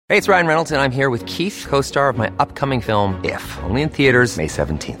Hey, it's Ryan Reynolds, and I'm here with Keith, co-star of my upcoming film, If, only in theaters May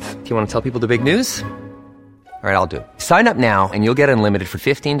 17th. Do you want to tell people the big news? All right, I'll do it. Sign up now and you'll get unlimited for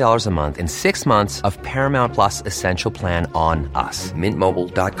 $15 a month and 6 months of Paramount Plus Essential Plan on us.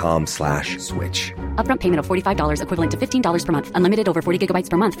 MintMobile.com/switch. Upfront payment of $45 equivalent to $15 per month. Unlimited over 40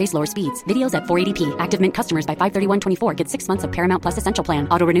 gigabytes per month. Face lower speeds. Videos at 480p. Active Mint customers by 531.24 get 6 months of Paramount Plus Essential Plan.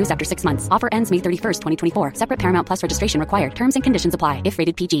 Auto renews after 6 months. Offer ends May 31st, 2024. Separate Paramount Plus registration required. Terms and conditions apply if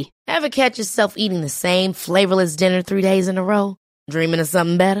rated PG. Ever catch yourself eating the same flavorless dinner 3 days in a row? Dreaming of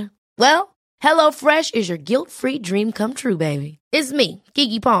something better? Well, HelloFresh is your guilt-free dream come true, baby. It's me,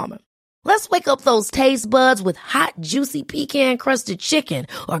 Keke Palmer. Let's wake up those taste buds with hot, juicy pecan-crusted chicken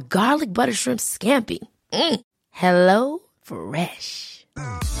or garlic butter shrimp scampi. Hello Fresh.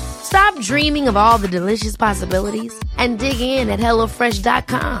 Stop dreaming of all the delicious possibilities and dig in at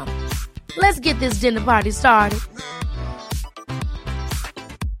HelloFresh.com. Let's get this dinner party started.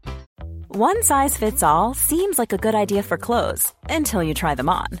 One size fits all seems like a good idea for clothes until you try them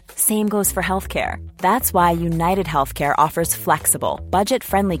on. Same goes for healthcare. That's why United Healthcare offers flexible,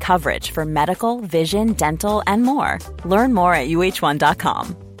 budget-friendly coverage for medical, vision, dental, and more. Learn more at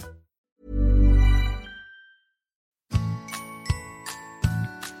uh1.com.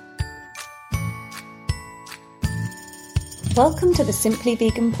 Welcome to the Simply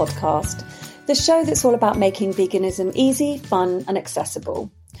Vegan podcast, the show that's all about making veganism easy, fun, and accessible.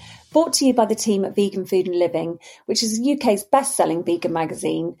 Brought to you by the team at Vegan Food and Living, which is the UK's best-selling vegan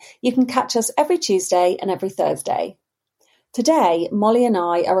magazine. You can catch us every Tuesday and every Thursday. Today, Molly and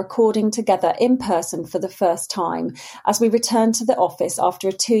I are recording together in person for the first time as we return to the office after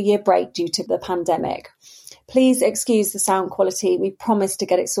a 2-year break due to the pandemic. Please excuse the sound quality. We promise to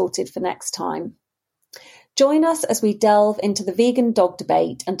get it sorted for next time. Join us as we delve into the vegan dog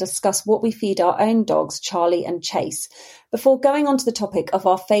debate and discuss what we feed our own dogs, Charlie and Chase, before going on to the topic of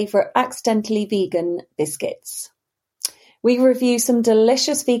our favourite accidentally vegan biscuits. We review some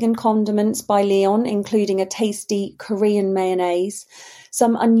delicious vegan condiments by Leon, including a tasty Korean mayonnaise,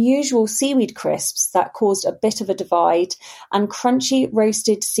 some unusual seaweed crisps that caused a bit of a divide, and crunchy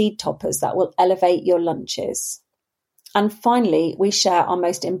roasted seed toppers that will elevate your lunches. And finally, we share our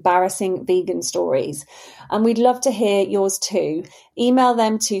most embarrassing vegan stories. And we'd love to hear yours too. Email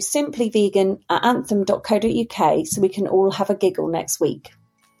them to simplyvegan@anthem.co.uk so we can all have a giggle next week.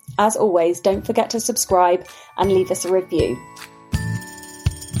 As always, don't forget to subscribe and leave us a review.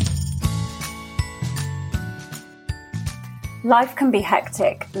 Life can be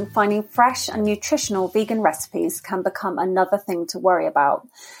hectic, and finding fresh and nutritional vegan recipes can become another thing to worry about.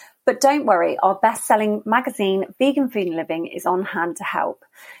 But don't worry, our best-selling magazine, Vegan Food and Living, is on hand to help.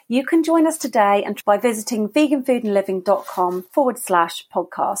 You can join us today and by visiting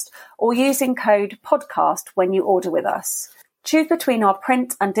veganfoodandliving.com/podcast or using code podcast when you order with us. Choose between our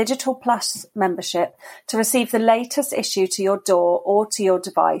print and digital plus membership to receive the latest issue to your door or to your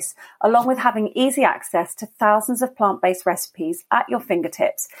device, along with having easy access to thousands of plant-based recipes at your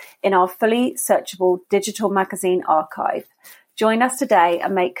fingertips in our fully searchable digital magazine archive. Join us today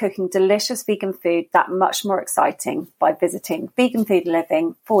and make cooking delicious vegan food that much more exciting by visiting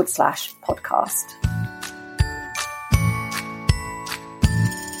veganfoodandliving.com/podcast.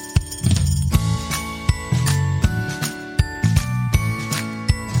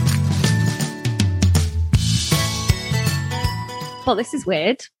 Well, this is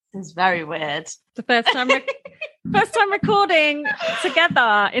weird. This is very weird. The first time recording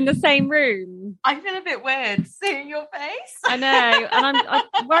together in the same room. I feel a bit weird seeing your face. I know, and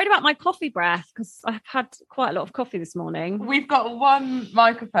I'm worried about my coffee breath because I've had quite a lot of coffee this morning. We've got one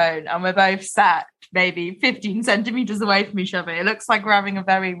microphone and we're both sat maybe 15 centimeters away from each other. It looks like we're having a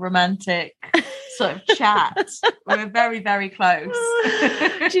very romantic sort of chat. We're very, very close.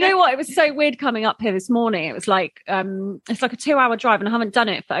 Do you know what? It was so weird coming up here this morning. It was like it's like a 2-hour drive, and I haven't done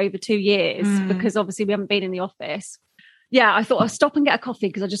it for over 2 years because obviously we haven't been in the office. Yeah, I thought I'd stop and get a coffee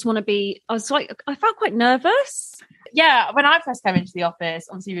because I just want to be. I felt quite nervous. Yeah, when I first came into the office,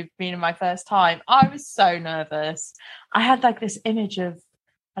 obviously we've been in my first time, I was so nervous. I had like this image of,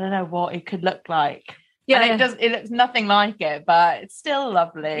 I don't know what it could look like. Yeah, and it looks nothing like it, but it's still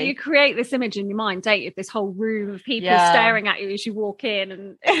lovely. You create this image in your mind, don't you? This whole room of people staring at you as you walk in,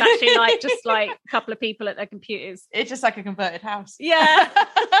 and it's actually like just like a couple of people at their computers. It's just like a converted house. Yeah.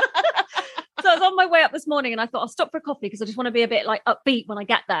 So I was on my way up this morning and I thought I'll stop for a coffee because I just want to be a bit like upbeat when I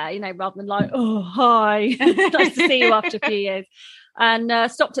get there, you know, rather than like, oh, hi. Nice to see you after a few years. And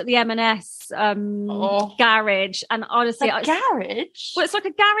stopped at the M&S garage. And honestly, garage? Well, it's like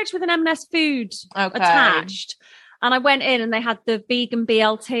a garage with an M&S food attached. And I went in and they had the vegan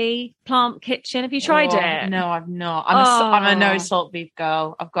BLT plant kitchen. Have you tried it? No, I've not. I'm a no salt beef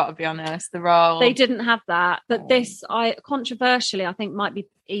girl. I've got to be honest. The roll. They didn't have that. But this, controversially, I think might be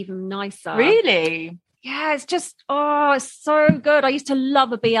even nicer. Really? Yeah, it's just, it's so good. I used to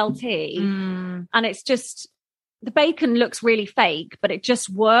love a BLT. And it's just, the bacon looks really fake, but it just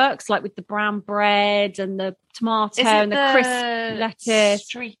works, like with the brown bread and the tomato and the crisp lettuce.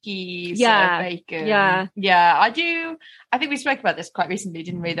 Streaky sort of bacon. Yeah, I do. I think we spoke about this quite recently,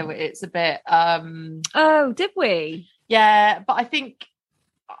 didn't we? That it's a bit... Oh, did we? Yeah, but I think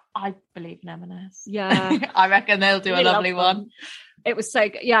I believe in M&S. Yeah. I reckon they'll do a lovely one. It was so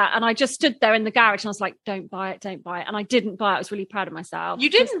good. Yeah. And I just stood there in the garage and I was like, don't buy it. And I didn't buy it. I was really proud of myself.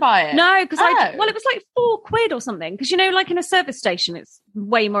 You didn't buy it? No, because it was like £4 or something. Because, like in a service station, it's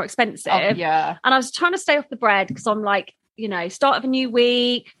way more expensive. Oh, yeah. And I was trying to stay off the bread because I'm like, start of a new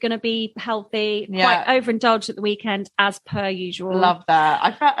week, going to be healthy, quite overindulged at the weekend as per usual. Love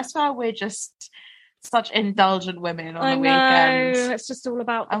that. I swear we're just such indulgent women on the weekend. It's just all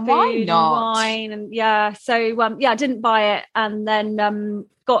about the and food why not? And wine and so I didn't buy it and then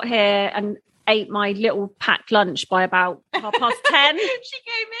got here and ate my little packed lunch by about 10:30. She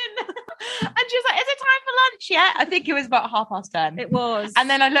came in and she was like, is it time for lunch yet? I think it was about 10:30. It was. And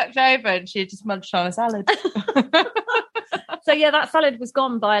then I looked over and she had just munched on a salad. So that salad was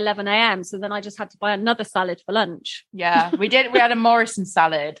gone by 11 a.m. So then I just had to buy another salad for lunch. Yeah, we did. We had a Morrison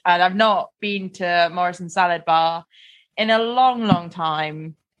salad, and I've not been to Morrison Salad Bar in a long, long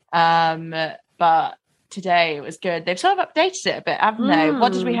time. But today it was good. They've sort of updated it a bit, haven't they?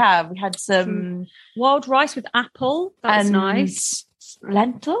 What did we have? We had some wild rice with apple. That was nice.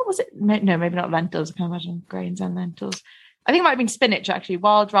 Lentil? Was it? No, maybe not lentils. I can't imagine grains and lentils. I think it might have been spinach, actually.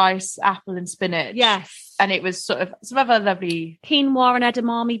 Wild rice, apple and spinach. Yes. And it was sort of some other lovely... quinoa and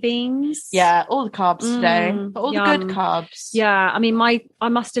edamame beans. Yeah, all the carbs today. But all the good carbs. Yeah, I mean, I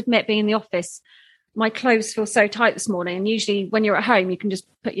must admit, being in the office, my clothes feel so tight this morning. And usually when you're at home, you can just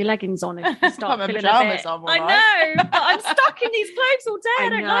put your leggings on and start feeling pajamas a bit... on. I know, but I'm stuck in these clothes all day. I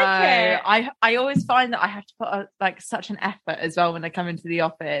don't like it. I always find that I have to put such an effort as well when I come into the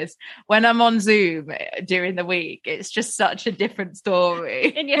office. When I'm on Zoom during the week, it's just such a different story.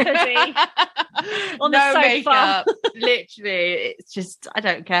 In your hoodie. On no the sofa. Makeup. Literally, it's just, I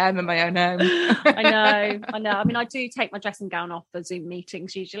don't care. I'm in my own home. I know. I mean, I do take my dressing gown off for Zoom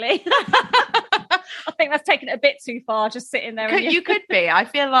meetings usually. I think that's taken it a bit too far, just sitting there. You could be. I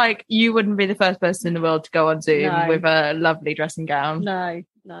feel like you wouldn't be the first person in the world to go on Zoom with a lovely dressing gown. No,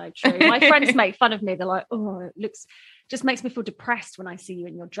 true. My friends make fun of me. They're like, it just makes me feel depressed when I see you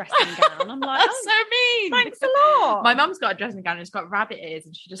in your dressing gown. I'm like, that's so mean. Thanks a lot. My mum's got a dressing gown and it's got rabbit ears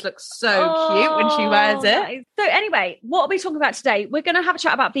and she just looks so cute when she wears it. So anyway, what are we talking about today? We're going to have a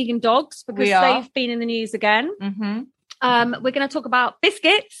chat about vegan dogs because they've been in the news again. Mm-hmm. We're going to talk about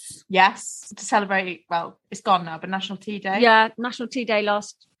biscuits. Yes, to celebrate, well, it's gone now, but National Tea Day. Yeah, National Tea Day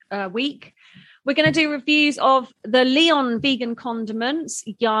last week. We're going to do reviews of the Leon vegan condiments,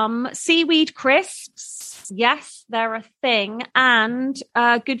 yum, seaweed crisps, yes, they're a thing, and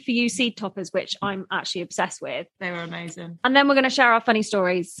good for you seed toppers, which I'm actually obsessed with. They were amazing. And then we're going to share our funny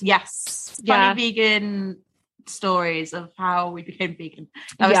stories. Yes, funny vegan stories of how we became vegan.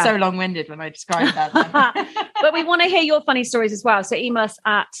 That was so long-winded when I described that. But we want to hear your funny stories as well. So email us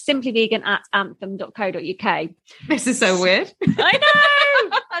at simplyvegan@anthem.co.uk. This is so weird. I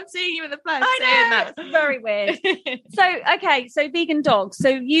know. I'm seeing you in the flesh. I know. It's very weird. So vegan dogs. So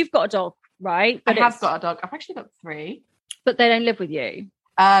you've got a dog, right? But I have got a dog. I've actually got 3. But they don't live with you?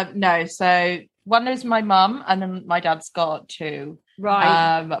 No. So one is my mum and then my dad's got 2.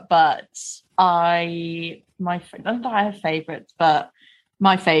 Right. But I don't have favourites, but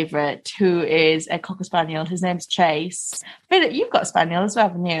my favourite, who is a Cocker Spaniel, his name's Chase. Philip, you've got a Spaniel as well,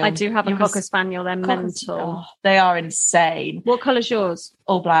 haven't you? I do have a Cocker Spaniel. They're mental. Oh, they are insane. What colour's yours?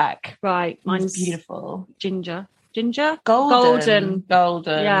 All black. Right. Mine's beautiful. Ginger? Golden.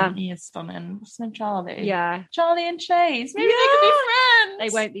 Yeah. He is stunning. What's his name? Charlie. Yeah. Charlie and Chase. Maybe they could be friends. They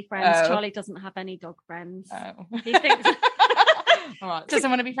won't be friends. Charlie doesn't have any dog friends. Oh. He thinks... All right. Doesn't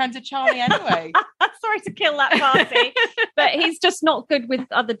want to be friends with Charlie anyway. Sorry to kill that party, but he's just not good with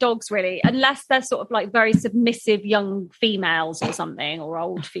other dogs really, unless they're sort of like very submissive young females or something, or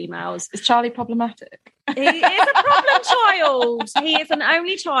old females. Is Charlie problematic? He is a problem child. He is an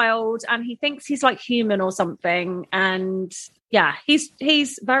only child and he thinks he's like human or something. And yeah,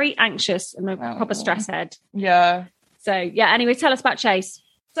 he's very anxious and a proper stress head. Yeah. So yeah, anyway, tell us about Chase.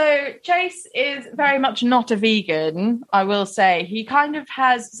 So Chase is very much not a vegan, I will say. He kind of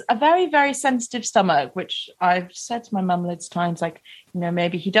has a very, very sensitive stomach, which I've said to my mum loads of times, like, you know,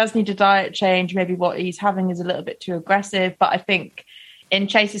 maybe he does need a diet change. Maybe what he's having is a little bit too aggressive. But I think in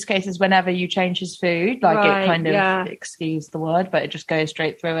Chase's cases, whenever you change his food, like it kind of, excuse the word, but it just goes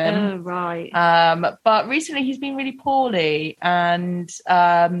straight through him. Oh, right. But recently he's been really poorly, and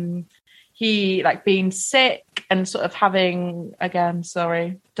he like been sick and sort of having, again,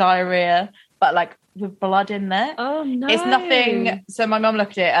 diarrhea, but like with blood in there. Oh no. It's nothing. So my mum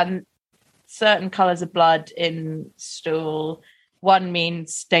looked at it, and certain colours of blood in stool, one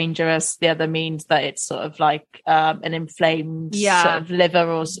means dangerous, the other means that it's sort of like an inflamed sort of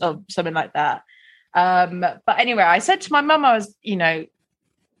liver or something like that. But anyway, I said to my mum, I was, you know,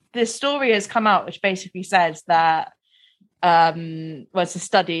 this story has come out which basically says that was a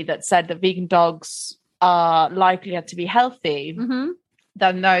study that said that vegan dogs are likelier to be healthy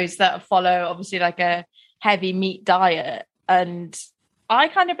than those that follow obviously like a heavy meat diet. And I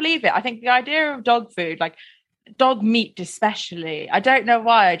kind of believe it. I think the idea of dog food, like dog meat especially, I don't know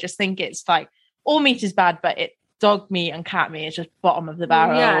why, I just think it's like all meat is bad, but dog meat and cat meat is just bottom of the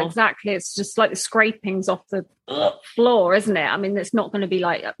barrel. Yeah, exactly. It's just like the scrapings off the floor, isn't it? I mean, it's not going to be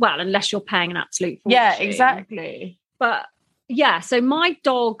like, well, unless you're paying an absolute fortune. Yeah, exactly. But yeah, so my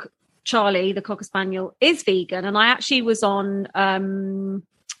dog Charlie, the Cocker Spaniel, is vegan, and I actually was on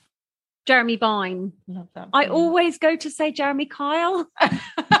Jeremy Vine. Love that. I always go to say Jeremy Kyle.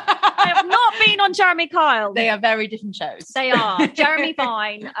 I have not been on Jeremy Kyle. They are very different shows. They are. Jeremy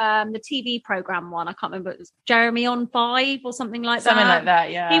Vine, the TV program one. I can't remember. It was Jeremy on 5 or something like that. Something like that,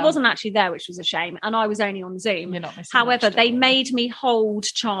 yeah. He wasn't actually there, which was a shame. And I was only on Zoom. You're not missing However, much, they made me hold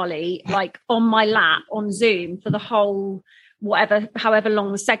Charlie like on my lap on Zoom for the whole however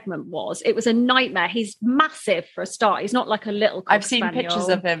long the segment was. It was a nightmare. He's massive for a start. He's not like a little Cocker I've seen Spaniel. pictures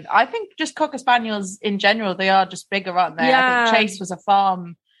of him. I think just Cocker Spaniels in general, they are just bigger, aren't they? Yeah. I think Chase was a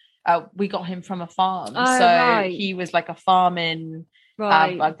farm. We got him from a farm. He was like a farming,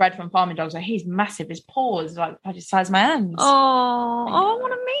 like bred from farming dogs. So he's massive. His paws like the size of my hands. Oh, I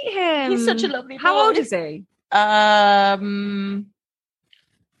want to meet him. He's such a lovely boy. How old is he?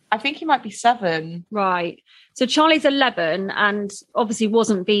 I think he might be 7. Right. So Charlie's 11 and obviously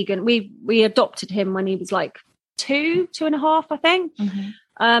wasn't vegan. We adopted him when he was like 2.5, I think. Mm-hmm.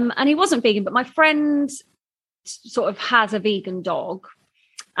 And he wasn't vegan, but my friend sort of has a vegan dog.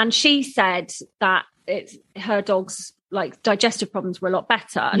 And she said that her dog's like digestive problems were a lot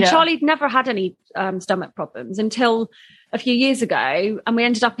better. And Charlie'd never had any stomach problems until a few years ago. And we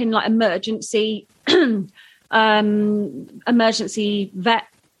ended up in like emergency vet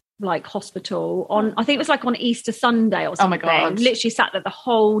like hospital on, I think it was like on Easter Sunday or something. Oh my God. Literally sat there the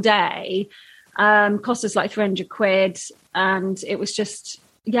whole day. Cost us like 300 quid. And it was just,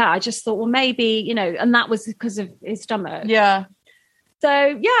 I just thought, well, maybe, you know, and that was because of his stomach. Yeah.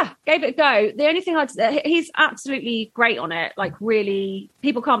 So gave it a go. The only thing he's absolutely great on it. Like really,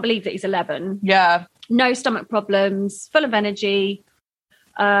 people can't believe that he's 11. Yeah. No stomach problems, full of energy.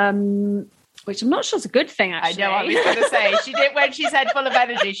 Which I'm not sure is a good thing, actually. I know what I was going to say. She did, when she said full of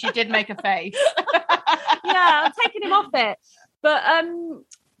energy, she did make a face. Yeah, I'm taking him off it. But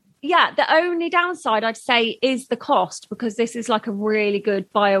the only downside I'd say is the cost, because this is like a really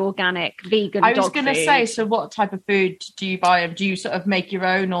good bioorganic vegan dog food. I was going to say, so what type of food do you buy? Do you sort of make your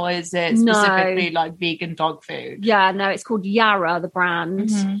own, or is it specifically like vegan dog food? Yeah, no, it's called Yarra, the brand.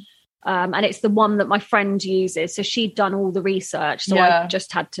 Mm-hmm. And it's the one that my friend uses. So she'd done all the research. So I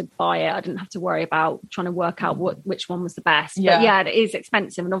just had to buy it. I didn't have to worry about trying to work out which one was the best. But it is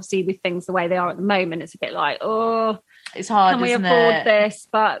expensive. And obviously with things the way they are at the moment, it's a bit like, it's hard, can we afford this?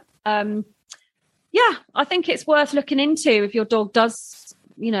 But I think it's worth looking into if your dog does,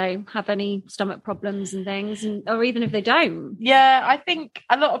 you know, have any stomach problems and things, or even if they don't. Yeah, I think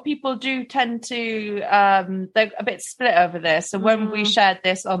a lot of people do tend to, they're a bit split over this. So when we shared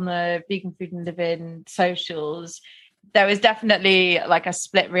this on the Vegan Food and Living socials, there was definitely like a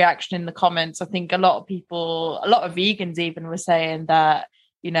split reaction in the comments. I think a lot of vegans even were saying that,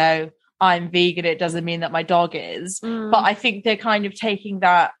 you know, I'm vegan, it doesn't mean that my dog is. But I think they're kind of taking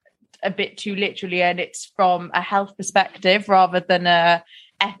that a bit too literally, and it's from a health perspective rather than a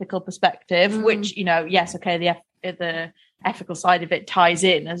ethical perspective, which, you know, yes, okay, the ethical side of it ties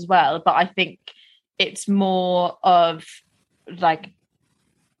in as well, but I think it's more of like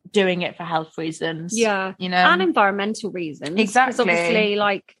doing it for health reasons, you know, and environmental reasons. Exactly. Because obviously,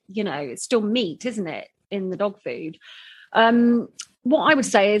 like, you know, it's still meat, isn't it, in the dog food. What I would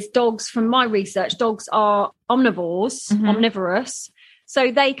say is dogs, from my research, dogs are omnivorous,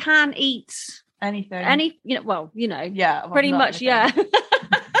 so they can eat anything, pretty much, anything.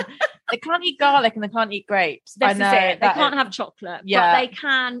 They can't eat garlic and they can't eat grapes. This is it. They can't have chocolate. Yeah. But they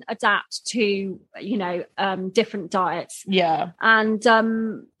can adapt to, different diets. Yeah. And,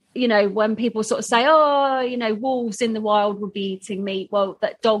 when people sort of say, wolves in the wild would be eating meat. Well,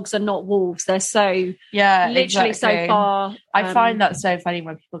 that dogs are not wolves. They're so literally so far. I find that so funny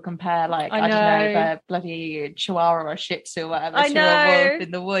when people compare, like, I don't know, the bloody Chihuahua or Shih Tzu or whatever to a wolf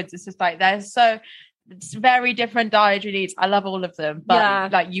in the woods. It's just like it's very different dietary needs. I love all of them,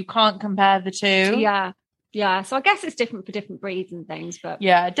 but like you can't compare the two. Yeah. So I guess it's different for different breeds and things, but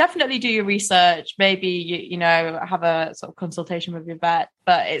yeah, definitely do your research. Maybe you have a sort of consultation with your vet,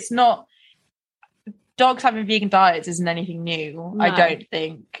 but it's not. Dogs having vegan diets isn't anything new. No. I don't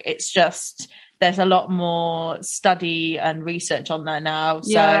think. It's just there's a lot more study and research on there now,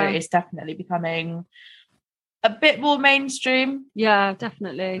 so it's definitely becoming a bit more mainstream. Yeah,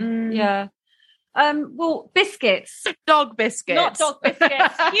 definitely. Yeah. Biscuits. Dog biscuits. Not dog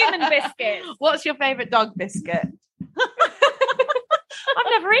biscuits. Human biscuits. What's your favourite dog biscuit? I've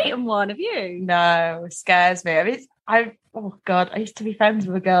never eaten one. Have you? No, it scares me. I mean, I used to be friends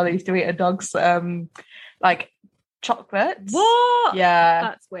with a girl who used to eat a dog's like chocolates. What? Yeah,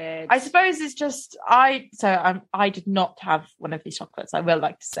 that's weird. I suppose it's just I did not have one of these chocolates. I will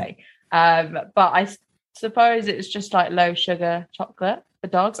like to say, but I suppose it's just like low sugar chocolate for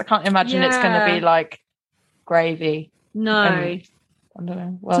dogs. I can't imagine it's going to be like gravy. No. I don't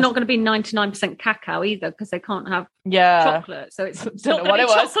know. Well, it's not going to be 99% cacao either because they can't have chocolate. So it's not what it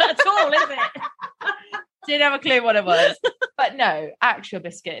was chocolate at all, is it? Didn't have a clue what it was. But no, actual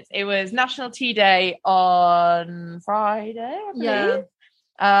biscuits. It was National Tea Day on Friday, I believe.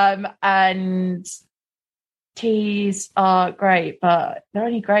 And teas are great, but they're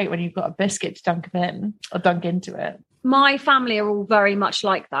only great when you've got a biscuit to dunk them in or dunk into it. My family are all very much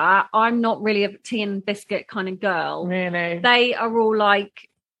like that. I'm not really a tea and biscuit kind of girl. Really? They are all like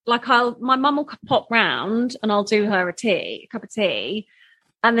my mum will pop round and I'll do her a cup of tea.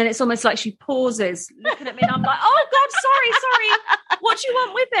 And then it's almost like she pauses looking at me and I'm like, oh God, sorry. What do you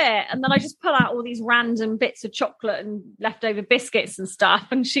want with it? And then I just pull out all these random bits of chocolate and leftover biscuits and stuff.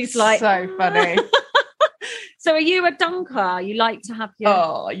 And she's like, so funny. So are you a dunker? You like to have your...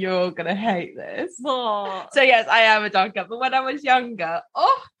 Oh, you're going to hate this. What? So yes, I am a dunker. But when I was younger,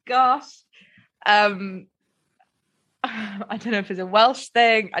 oh gosh. I don't know if it's a Welsh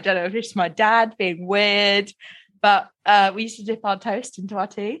thing. I don't know if it's my dad being weird. But we used to dip our toast into our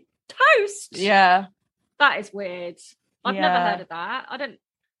tea. Toast? Yeah. That is weird. I've never heard of that.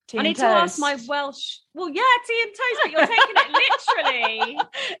 I need to ask my Welsh. Well, yeah, tea and toast, but you're taking it literally.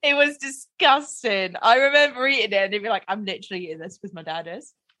 It was disgusting. I remember eating it and they'd be like, I'm literally eating this because my dad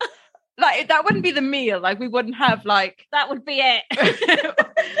is. Like, that wouldn't be the meal. Like, we wouldn't have like... That would be it.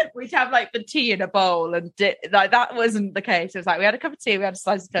 We'd have like the tea in a bowl and like that wasn't the case. It was like we had a cup of tea, we had a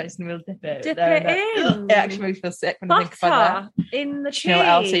slice of toast and we'll dip it. Dip it in. It actually makes me feel sick when I think about that. In the tea. You know what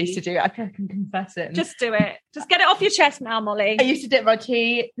else I used to do? I think I can confess it. Just do it. Just get it off your chest now, Molly. I used to dip my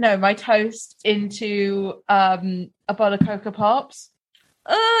toast into a bowl of Cocoa Pops.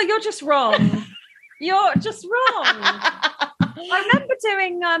 Oh, you're just wrong. You're just wrong. I remember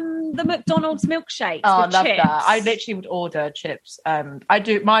doing the McDonald's milkshakes. Oh, I with love chips. that. I literally would order chips. Mine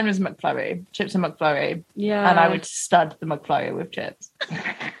was McFlurry, chips and McFlurry. Yeah. And I would stud the McFlurry with chips.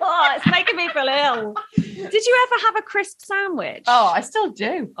 Oh, it's making me feel ill. Did you ever have a crisp sandwich? Oh, I still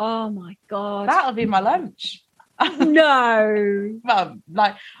do. Oh my God. That'll be my lunch. No. Well,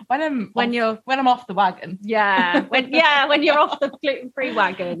 like when I'm off the wagon. Yeah. When you're off the gluten-free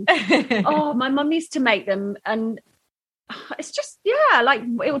wagon. Oh, my mum used to make them and it's just, like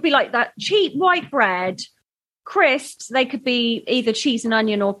it would be like that cheap white bread, crisps. They could be either cheese and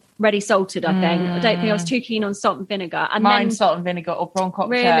onion or ready salted, I think. I don't think I was too keen on salt and vinegar. And mine salt and vinegar or prawn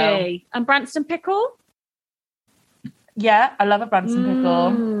cocktail. Really? And Branston pickle? Yeah, I love a Branston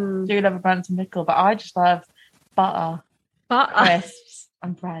pickle. Do love a Branston pickle, but I just love butter, crisps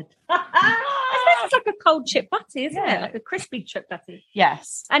and bread. It's like a cold chip butty, isn't it? Like a crispy chip butty.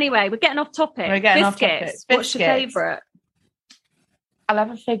 Yes. Anyway, we're getting off topic. Off topic. What's your favourite? I love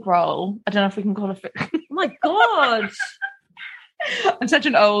a fig roll. I don't know if we can call it fig. Oh my God. I'm such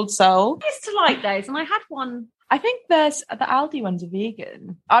an old soul. I used to like those and I had one. I think there's the Aldi ones are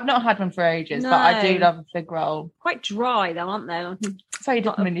vegan. I've not had one for ages, but I do love a fig roll. Quite dry though, aren't they? So you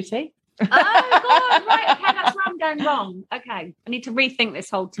dip them in your tea. Oh God, right, okay, that's where I'm going wrong. Okay, I need to rethink this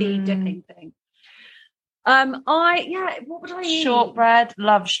whole tea dipping thing. What would I eat? Shortbread,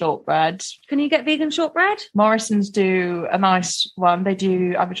 love shortbread. Can you get vegan shortbread? Morrison's do a nice one. They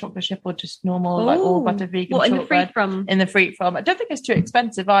do either chocolate chip or just normal, like all butter vegan shortbread. In the free from? I don't think it's too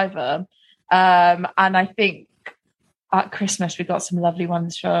expensive either. And I think at Christmas we got some lovely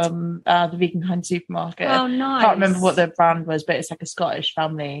ones from the Vegan Kind supermarket. Oh, nice. Can't remember what the brand was, but it's like a Scottish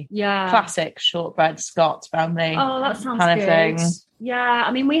family. Yeah. Classic shortbread Scots family. Oh, that sounds kind good. of thing. Yeah,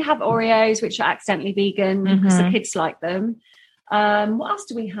 I mean, we have Oreos, which are accidentally vegan because the kids like them. What else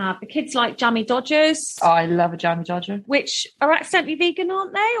do we have? The kids like Jammy Dodgers. Oh, I love a Jammy Dodger. Which are accidentally vegan,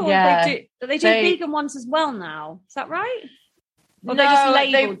 aren't they? Or yeah. they do vegan ones as well now. Is that right? Or they just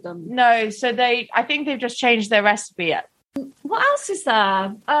labelled them? No, so I think they've just changed their recipe. What else is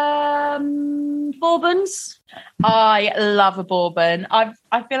there? Bourbons. I love a bourbon. I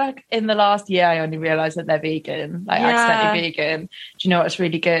feel like in the last year I only realised that they're vegan, accidentally vegan. Do you know what's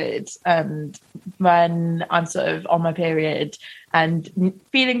really good? And when I'm sort of on my period and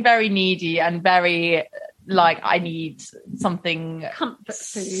feeling very needy and very like I need something comfort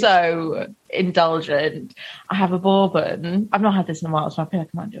food, so indulgent, I have a bourbon. I've not had this in a while, so I feel like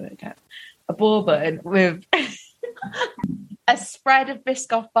I might do it again. A bourbon with a spread of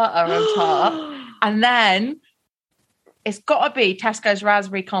Biscoff butter on top, and then it's got to be Tesco's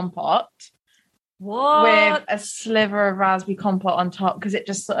raspberry compote. What? With a sliver of raspberry compote on top, because it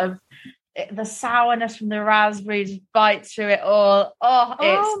just sort of the sourness from the raspberries bites through it all. Oh,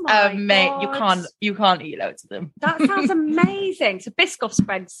 it's amazing. You can't eat loads of them. That sounds amazing. So Biscoff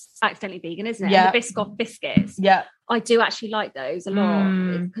spread's accidentally vegan, isn't it? Yeah. And the Biscoff biscuits. Yeah. I do actually like those a lot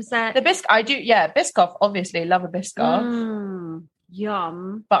because they're I do. Yeah, Biscoff. Obviously, love a Biscoff.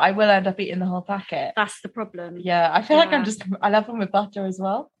 Yum. But I will end up eating the whole packet. That's the problem. Yeah, I feel like I love them with butter as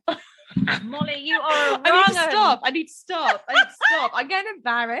well. Molly, you are a I need to stop. I'm getting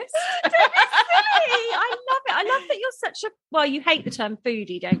embarrassed. Don't be silly. I love it. I love that you're such a... Well, you hate the term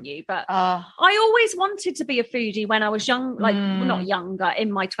foodie, don't you? But I always wanted to be a foodie when I was young, not younger,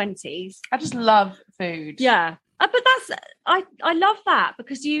 in my 20s. I just love food. Yeah. But I love that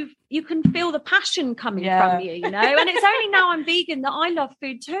because you can feel the passion coming from you, you know? And it's only now I'm vegan that I love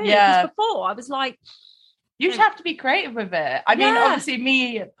food too. Yeah. Because before I was like... You just have to be creative with it. I mean, obviously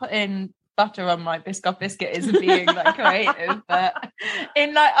me putting butter on my Biscoff biscuit isn't being like creative, but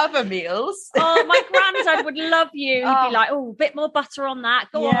in like other meals. Oh, my granddad would love you. He'd be like, oh, a bit more butter on that.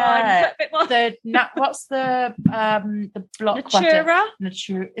 Go on, put a bit more. What's the block Natura?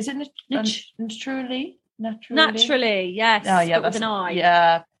 Butter? Is it naturally? Naturally, yes. Oh, yeah, but with an eye.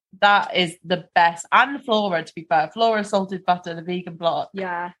 Yeah. That is the best. And Flora, to be fair. Flora salted butter, the vegan block.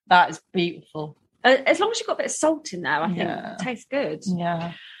 Yeah. That is beautiful. As long as you've got a bit of salt in there, I think it tastes good.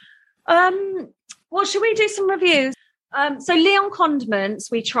 Yeah. Well, should we do some reviews? So Leon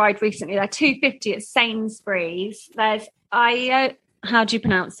condiments we tried recently. They're $2.50 at Sainsbury's. There's how do you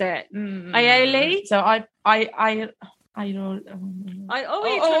pronounce it? Aioli. So I trying to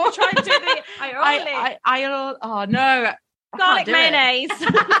do the aioli. Oh no. Garlic mayonnaise.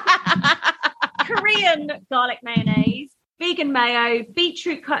 Korean garlic mayonnaise. Vegan mayo,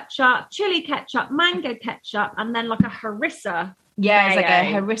 beetroot ketchup, chili ketchup, mango ketchup, and then like a harissa. Yeah, it's like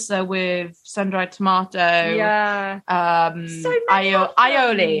a harissa with sun-dried tomato. Yeah.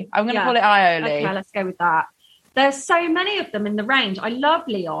 Aioli. I'm going to call it aioli. Okay, let's go with that. There's so many of them in the range. I love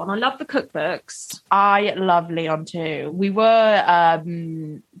Leon. I love the cookbooks. I love Leon too. We were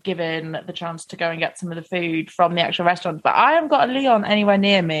given the chance to go and get some of the food from the actual restaurant, but I haven't got a Leon anywhere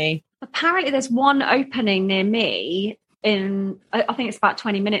near me. Apparently there's one opening near me I think it's about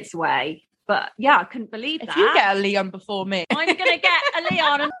 20 minutes away. But yeah, I couldn't believe that. If you get a Leon before me, I'm going to get a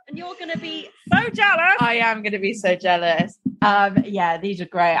Leon and you're going to be so jealous. I am going to be so jealous. Yeah, these are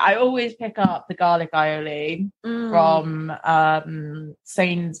great. I always pick up the garlic aioli from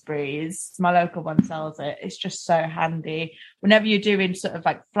Sainsbury's. My local one sells it. It's just so handy. Whenever you're doing sort of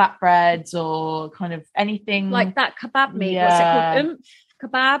like flatbreads or kind of anything. Like that kebab meat. What's it called?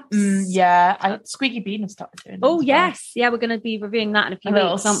 Kebabs. Squeaky Bean has started doing. Oh yes, we're going to be reviewing that in a few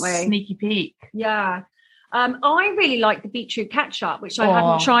weeks, aren't we? Sneaky peek. Yeah. I really like the beetroot ketchup, which I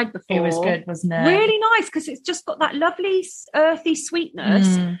hadn't tried before. It was good, wasn't it? Really nice because it's just got that lovely earthy sweetness,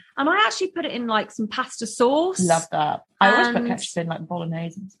 and I actually put it in like some pasta sauce. Love that. I always put ketchup in like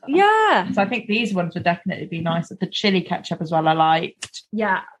bolognese and stuff. Yeah. So I think these ones would definitely be nice. The chili ketchup as well, I liked.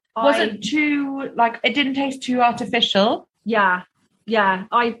 Yeah. Wasn't too it didn't taste too artificial. Yeah. Yeah,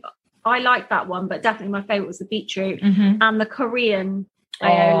 I like that one, but definitely my favourite was the beetroot and the Korean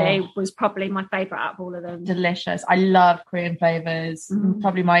aioli was probably my favourite out of all of them. Delicious. I love Korean flavours.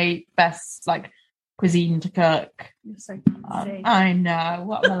 Probably my best cuisine to cook. You're so fancy. I know.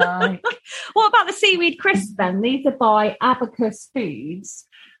 What am I like? What about the seaweed crisps then? These are by Abacus Foods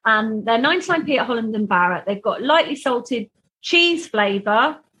and they're 99p at Holland and Barrett. They've got lightly salted cheese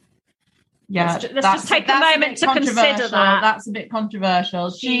flavour. Yeah, let's just take a moment to consider that. That's a bit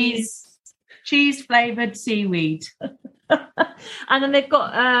controversial. Cheese flavoured seaweed. And then they've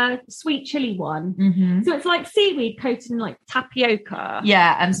got a sweet chili one. Mm-hmm. So it's like seaweed coated in like tapioca.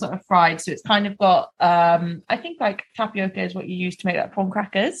 Yeah, and sort of fried. So it's kind of got, I think like tapioca is what you use to make like prawn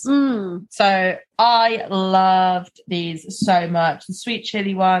crackers. So I loved these so much. The sweet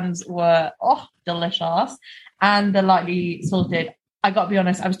chili ones were, delicious. And the lightly salted, I got to be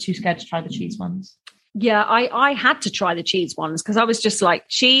honest, I was too scared to try the cheese ones. Yeah, I had to try the cheese ones because I was just like,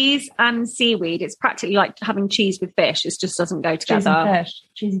 cheese and seaweed. It's practically like having cheese with fish. It just doesn't go together.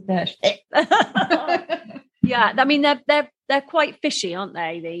 Cheesy fish. Yeah, I mean they're quite fishy, aren't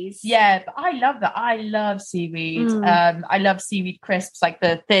they? These. Yeah, but I love that. I love seaweed. I love seaweed crisps, like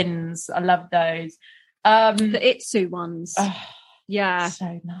the thins. I love those. The Itsu ones. Yeah.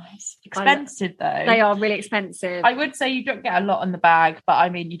 So nice. Expensive though. They are really expensive. I would say you don't get a lot on the bag, but I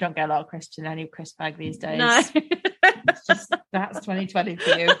mean, you don't get a lot of crisps in any crisp bag these days. No. It's just, that's 2020 for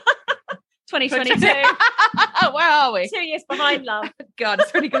you. 2022. Where are we? 2 years behind, love. God,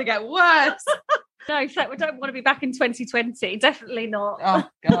 it's really going to get worse. No, so we don't want to be back in 2020. Definitely not. Oh,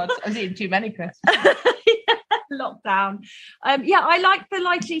 God. I was eating too many crisps. Lockdown. I like the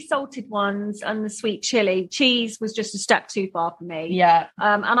lightly salted ones and the sweet chili. Cheese was just a step too far for me. Yeah.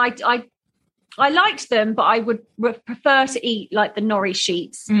 And I liked them, but I would prefer to eat like the nori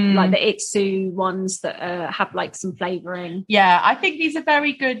sheets, like the Itsu ones that have like some flavouring. Yeah, I think these are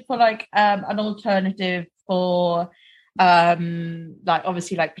very good for like an alternative for like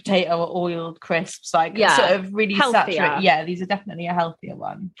obviously like potato or oiled crisps, like sort of really saturated. Yeah, these are definitely a healthier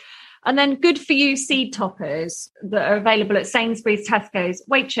one. And then good for you seed toppers that are available at Sainsbury's, Tesco's,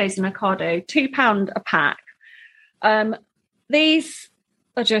 Waitrose and Ocado, £2 a pack. These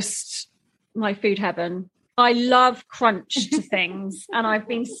are just my food heaven. I love crunch to things and I've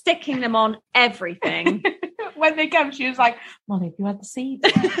been sticking them on everything. When they came, she was like, Molly, have you had the seeds?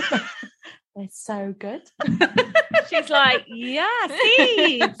 They're so good. She's like, yeah,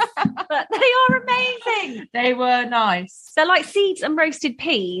 seeds. But they are amazing. They were nice. They're like seeds and roasted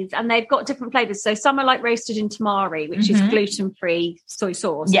peas, and they've got different flavours. So some are like roasted in tamari, which is gluten-free soy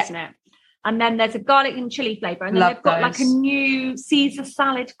sauce, isn't it? And then there's a garlic and chili flavour. And then they've got like a new Caesar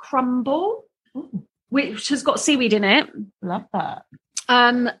salad crumble, which has got seaweed in it. Love that.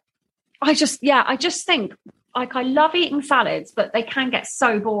 I just think, like, I love eating salads, but they can get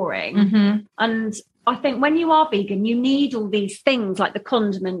so boring. And I think when you are vegan, you need all these things like the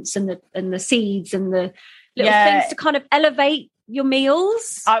condiments and the seeds and the little things to kind of elevate your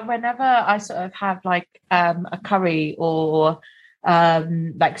meals. Whenever I sort of have like a curry or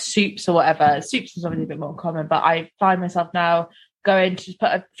like soups or whatever, soups is obviously a bit more common, but I find myself now going to put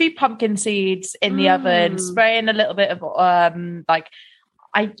a few pumpkin seeds in the oven, spraying a little bit of like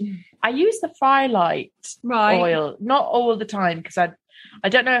I use the Fry Light oil, not all the time, because I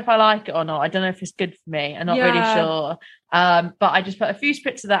don't know if I like it or not. I don't know if it's good for me. I'm not really sure. But I just put a few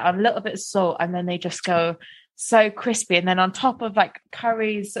spritz of that and a little bit of salt, and then they just go so crispy. And then on top of like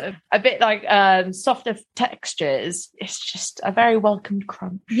curries, sort of a bit like softer textures, it's just a very welcomed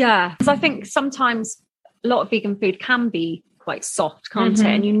crunch. Yeah, because I think sometimes a lot of vegan food can be quite soft, can't it?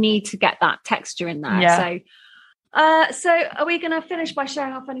 And you need to get that texture in there. Yeah. So are we going to finish by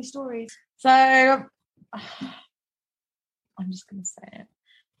sharing our funny stories? So I'm just going to say it.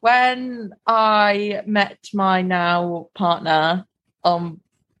 When I met my now partner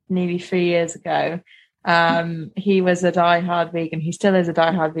nearly 3 years ago, he was a diehard vegan. He still is a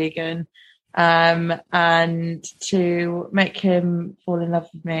diehard vegan. And to make him fall in love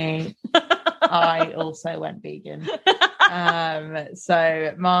with me, I also went vegan.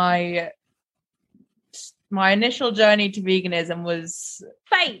 So my initial journey to veganism was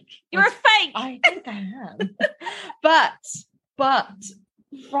fake. You're a fake. I think I am. But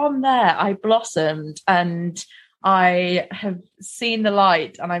from there I blossomed and I have seen the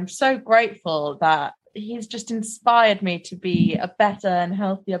light, and I'm so grateful that he's just inspired me to be a better and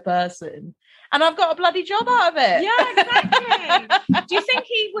healthier person. And I've got a bloody job out of it. Yeah, exactly. Do you think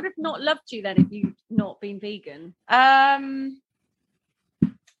he would have not loved you then if you'd not been vegan?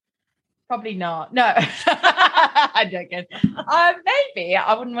 Probably not. No. I'm joking. Maybe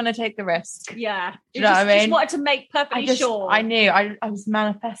I wouldn't want to take the risk. Yeah. Do you know what I mean? Just wanted to make perfectly sure. I knew. I was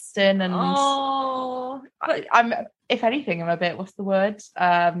manifesting and but I'm, if anything, I'm a bit, what's the word?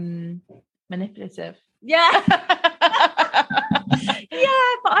 Manipulative. Yeah. Yeah,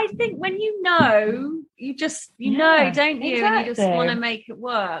 but I think when you know, you know, don't you? Exactly. And you just want to make it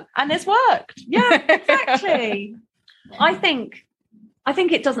work. And it's worked. Yeah, exactly. I think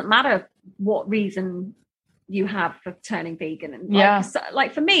it doesn't matter what reason you have for turning vegan. And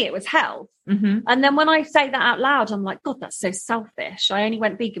like for me, it was health. And then when I say that out loud, I'm like, God, that's so selfish. I only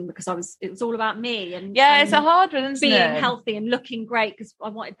went vegan because it was all about me. And it's a hard one, isn't being it? healthy and looking great because I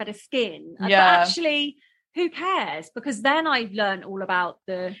wanted better skin. But Yeah. actually, who cares? Because then I learned all about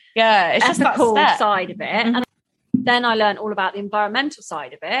the it's ethical just that step. side of it. And then I learned all about the environmental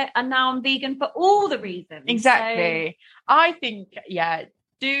side of it. And now I'm vegan for all the reasons. Exactly. So, I think,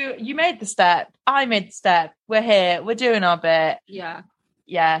 you made the step. I made the step. We're here. We're doing our bit. Yeah.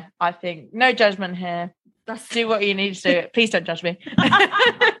 Yeah, I think no judgment here. Do what you need to do. Please don't judge me.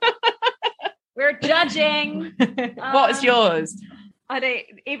 We're judging. What's yours? I don't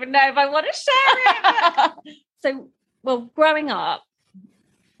even know if I want to share it. So, growing up,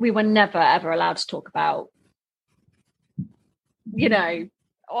 we were never, ever allowed to talk about, I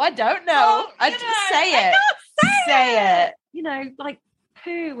don't know. Say it. Like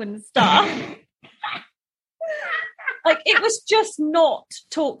poo and stuff. Like it was just not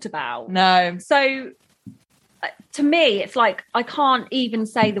talked about. No. So to me, it's like I can't even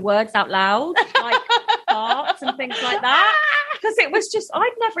say the words out loud, like farts and things like that. Because it was just,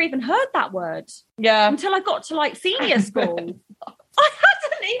 I'd never even heard that word. Yeah. Until I got to like senior school. I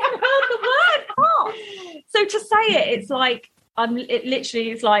hadn't even heard the word fart. So to say it, it's like, it literally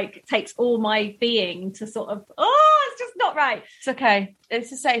is like, takes all my being to sort of, it's just not right. It's okay.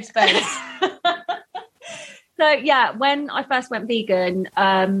 It's a safe space. So when I first went vegan,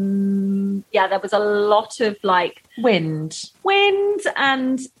 there was a lot of like wind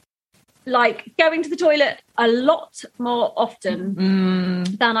and like going to the toilet a lot more often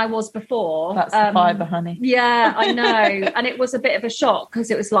than I was before. That's the fibre, honey. Yeah, I know. And it was a bit of a shock because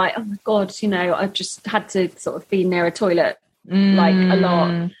it was like, oh my God, I just had to sort of be near a toilet like a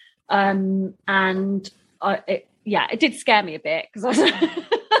lot. It did scare me a bit because I was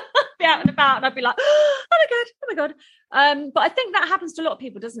be out and about and I'd be like, oh my God. But I think that happens to a lot of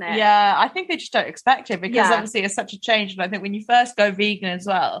people, doesn't it? Yeah, I think they just don't expect it because obviously it's such a change. And I think when you first go vegan as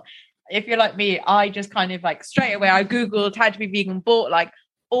well, if you're like me, I just kind of like straight away, I Googled how to be vegan, bought like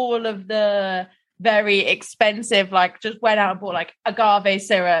all of the very expensive, like just went out and bought like agave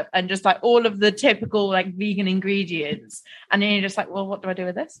syrup and just like all of the typical like vegan ingredients. And then you're just like, well, what do I do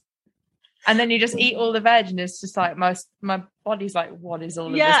with this? And then you just eat all the veg and it's just like my body's like, what is all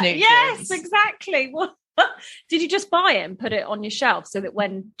of this nutrients? Yes, exactly. What did you just buy it and put it on your shelf so that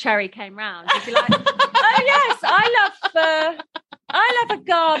when Cherry came round, you'd be like, oh yes, I love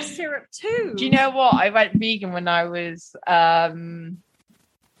agave syrup too. Do you know what? I went vegan when I was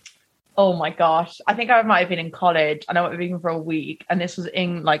oh my gosh, I think I might have been in college and I went vegan for a week, and this was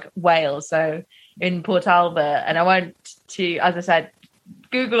in like Wales, so in Port Albert, and I went to, as I said,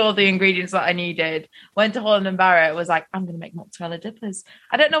 Google all the ingredients that I needed, went to Holland and Barrett, was like, I'm going to make mozzarella dippers.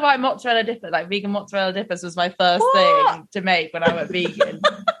 I don't know why mozzarella dippers, like vegan mozzarella dippers was my first thing to make when I went vegan.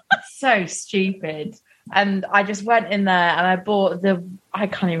 So stupid. And I just went in there and I bought I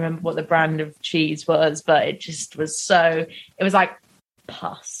can't even remember what the brand of cheese was, but it just was it was like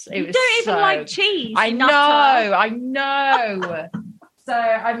pus. It was don't even like cheese. I know. So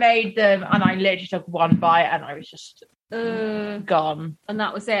I made them and I literally took one bite and I was just gone. And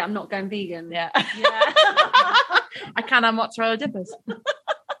that was it. I'm not going vegan. Yeah. I can have mozzarella dippers.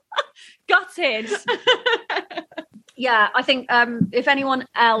 Gutted. Yeah, I think if anyone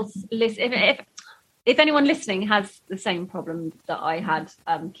else if anyone listening has the same problem that I had,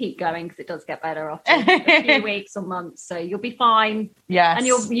 keep going because it does get better after a few weeks or months. So you'll be fine. Yes. And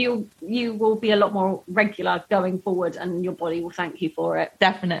you will be a lot more regular going forward, and your body will thank you for it.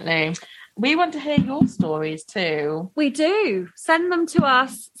 Definitely. We want to hear your stories too. We do. Send them to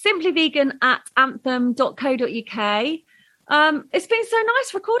us, simplyvegan@anthem.co.uk. It's been so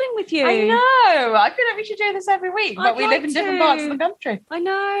nice recording with you. I know. I feel like we should do this every week, but we live in different parts of the country. I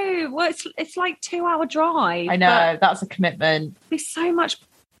know. Well, it's like 2-hour drive. I know. That's a commitment. It'd be so much.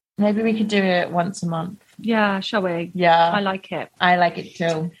 Maybe we could do it once a month. Yeah, shall we? Yeah. I like it. I like it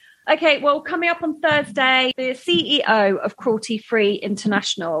too. Okay, well, coming up on Thursday, the CEO of Cruelty Free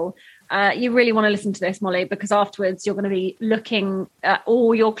International. You really want to listen to this, Molly, because afterwards you're going to be looking at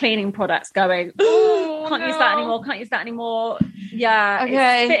all your cleaning products going, can't use that anymore. Yeah,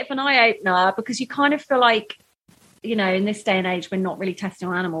 okay. It's a bit of an eye-opener because you kind of feel like, in this day and age, we're not really testing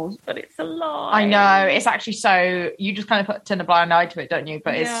on animals, but it's a lie. I know. It's actually you just kind of turn a blind eye to it, don't you?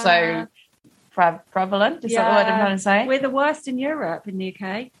 But it's so prevalent. Is that the word I'm trying to say? We're the worst in Europe, in the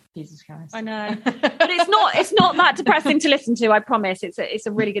UK. Jesus Christ. I know. But it's not that depressing to listen to, I promise. It's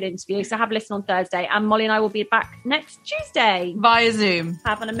a really good interview. So have a listen on Thursday. And Molly and I will be back next Tuesday. Via Zoom.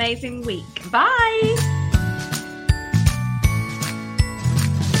 Have an amazing week. Bye.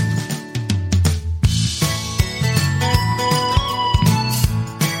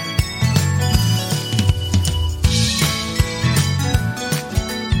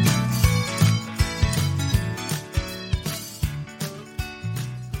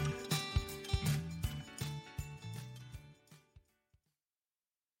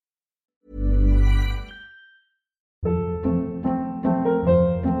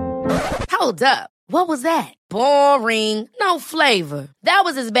 Hold up. What was that? Boring. No flavor. That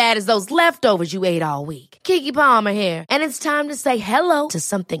was as bad as those leftovers you ate all week. Keke Palmer here, and it's time to say hello to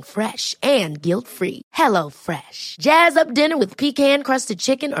something fresh and guilt-free. Hello Fresh. Jazz up dinner with pecan-crusted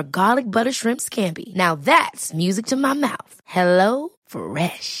chicken or garlic butter shrimp scampi. Now that's music to my mouth. Hello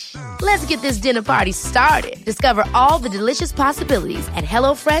Fresh. Let's get this dinner party started. Discover all the delicious possibilities at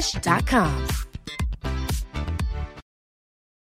HelloFresh.com.